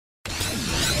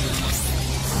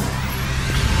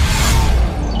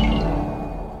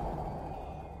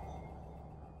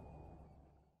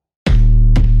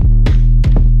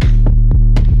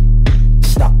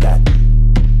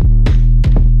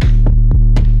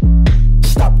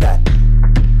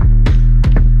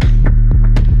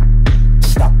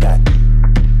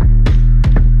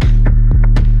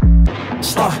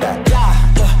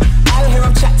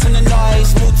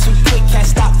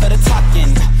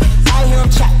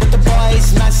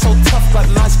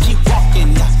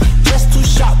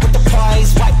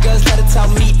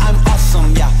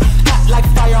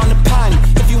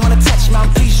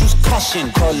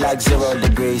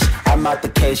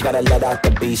cage, gotta let out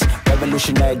the beast.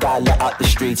 Revolutionary, gotta let out the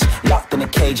streets. Locked in a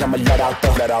cage, I'ma let out the.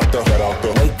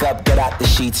 Wake up, get out the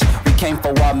sheets. We came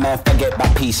for war, man, forget my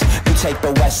peace. You take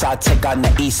the west, I'll take on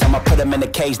the east. I'ma put them in the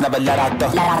cage, never let out the.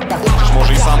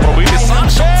 Може и сам пробити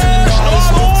Санчес! 0-0!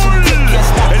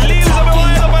 Лін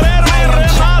забиває до перерви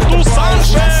Ренато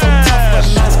Санчес!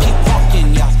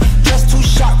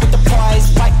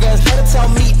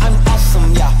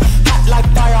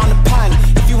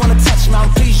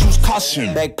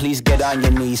 Beg, please get on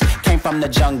your knees. Came from the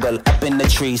jungle, up in the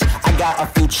trees. I got a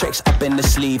few tricks up in the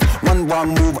sleeve. One wrong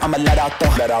move, I'ma let out the.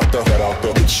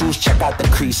 Big shoes, check out the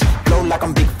crease. Blow like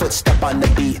I'm Bigfoot, step on the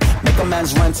beat. Make a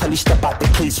man's run till he step out the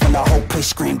cleats. When the whole place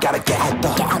scream, gotta get out the.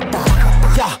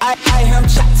 Yeah, I hear him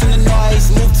chat to the noise.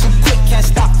 Move too quick, can't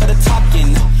stop for the talking.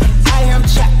 I hear him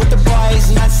chat with the boys.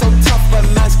 Not so tough, but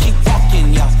mans keep walking.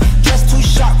 Yeah, dressed too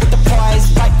sharp with the prize.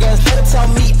 White girls, let her tell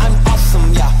me I'm awesome.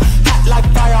 Yeah, hot like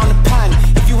fire on the pan.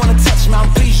 If you wanna touch me,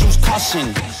 please use caution.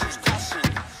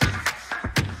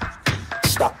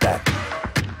 Stop that.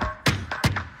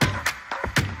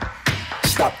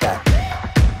 Stop that.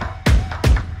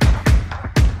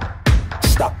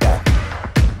 Stop that.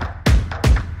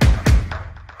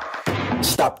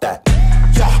 Stop that.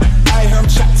 Yeah, I hear him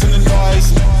chat to the noise.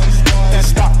 Then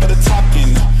stop for the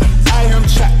talking. I hear him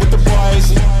chat with the boys.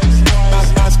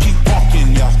 Mans keep walking,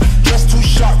 yeah. Dressed too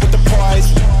sharp with the prize.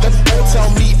 Let her tell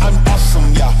me I'm awesome,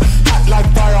 yeah. Hot like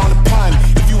fire on the pan.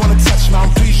 If you wanna touch me,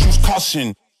 please use caution.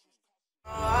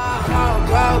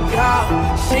 Go.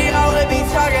 She always be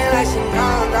talking like she no.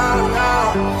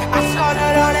 I told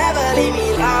her don't ever leave me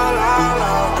long. I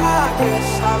get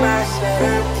so much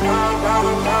shit wrong. I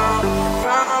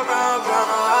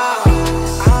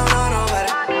don't know no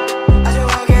better. I just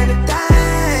walk in the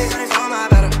things, and it's all my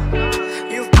better.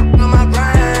 You on my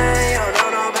brain, you don't know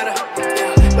no better.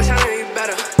 Yeah, wish I knew you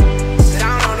better, but I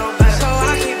don't know no better. So I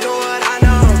keep doing what I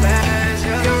know best.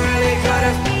 You really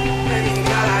could've, maybe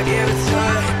gotta give it to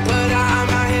her. But I'm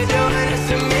out here doing this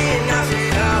to me and not for you.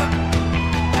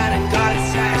 I done got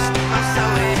attached, I'm so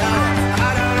with you. I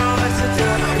don't know what to do,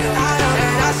 and I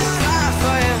just slide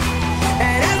for you.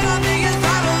 And that's my biggest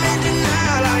problem, in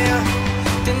denial on you.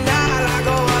 Denial, I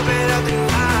go up and up the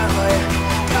line for you.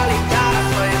 Probably die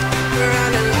for you,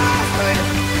 around the line for you.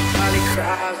 Probably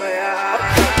cry for you.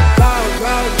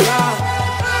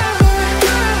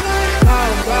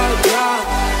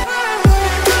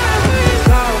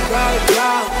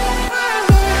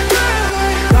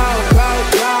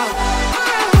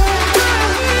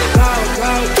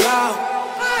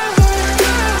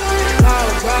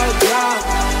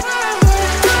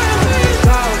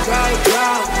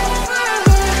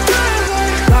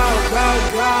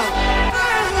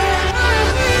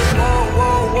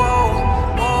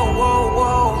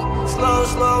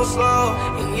 Slow.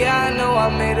 And yeah, I know I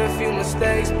made a few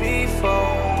mistakes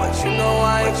before, but you know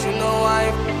I ain't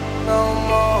no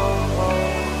more.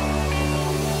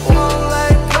 Won't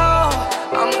let go.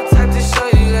 I'm the type to show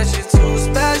you that you're too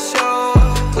special.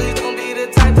 Please don't be the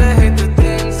type to hate the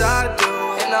things I do.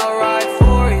 And I'll ride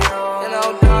for you, and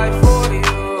I'll die for you.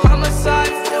 I'm a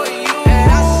side for you,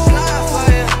 and I'll slide for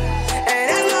you. And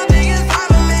that's my biggest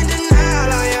problem, in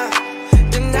denial on you.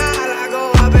 Denial, I go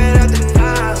up and up the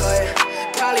night for you.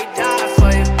 Probably die for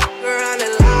you, around the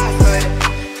line for you.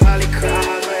 Probably cry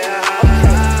for you.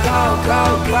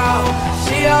 Go.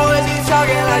 She always be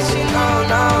talking like she no.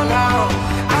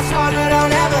 I told her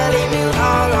don't ever leave me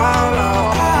long. I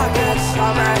guess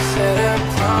I'm accident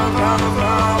wrong.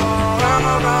 Go.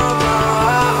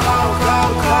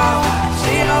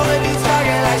 She always be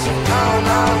talking like she no.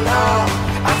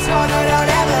 I told her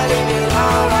don't ever leave me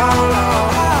long. I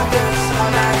guess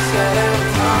I'm accident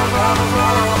wrong.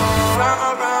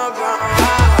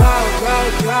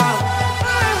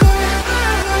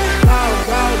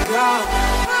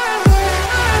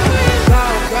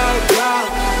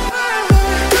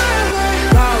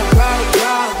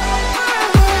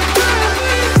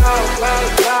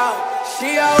 She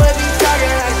always be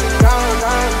talking like she no.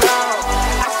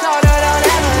 I told her don't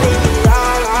ever leave me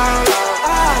long. I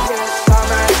guess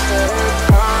I'm accident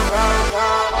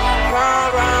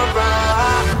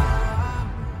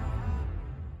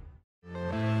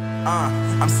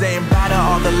I'm saying bye to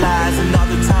all the lies and all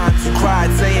the times you cried,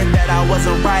 saying that I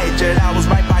wasn't right, yet I was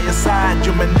right by your side.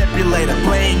 You manipulator,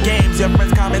 playing games, your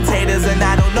friends commentators, and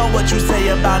I don't know what you say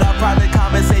about our private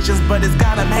conversations, but it's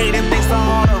got them hating. Thanks to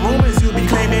all the rumors you be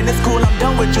claiming. It's cool, I'm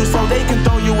done with you, so they can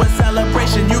throw you a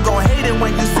celebration. You gon' hate it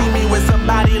when you see me with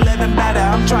somebody living better.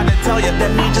 I'm trying to tell you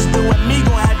that me just doing me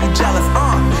gon' have you jealous.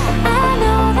 I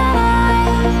know that I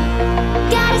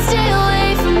gotta stay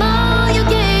away from all your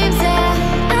games, yeah.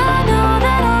 I know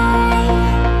that I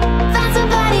found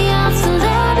somebody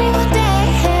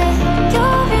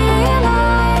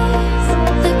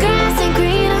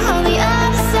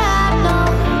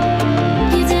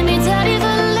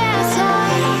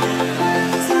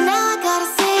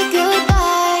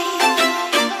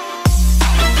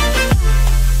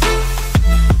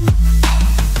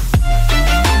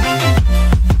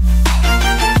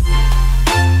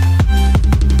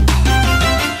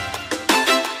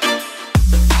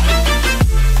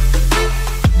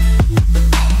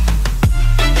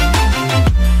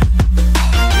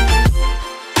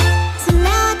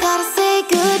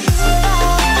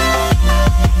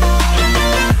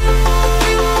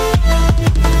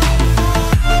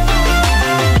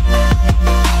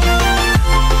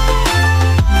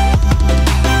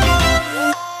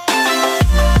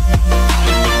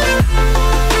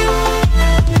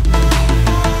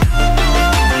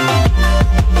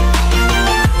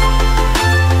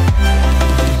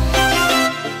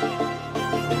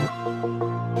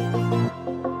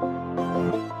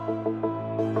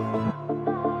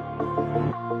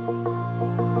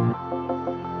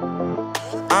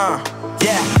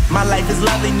Yeah, my life is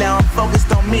lovely now, I'm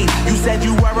focused on me. You said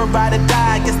you were about to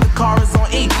die, I guess the car is on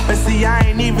E. But see, I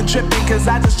ain't even tripping, cause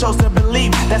I just chose to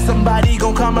believe that somebody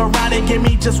gon' come around and give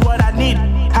me just what I need.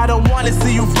 I don't wanna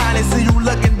see you frowning, see you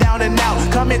looking down and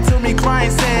out, coming to me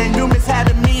crying, saying you miss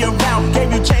having me around.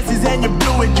 Gave you chances and you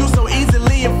blew it, you so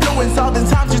easily influenced. All the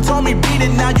times you told me beat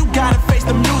it, now you gotta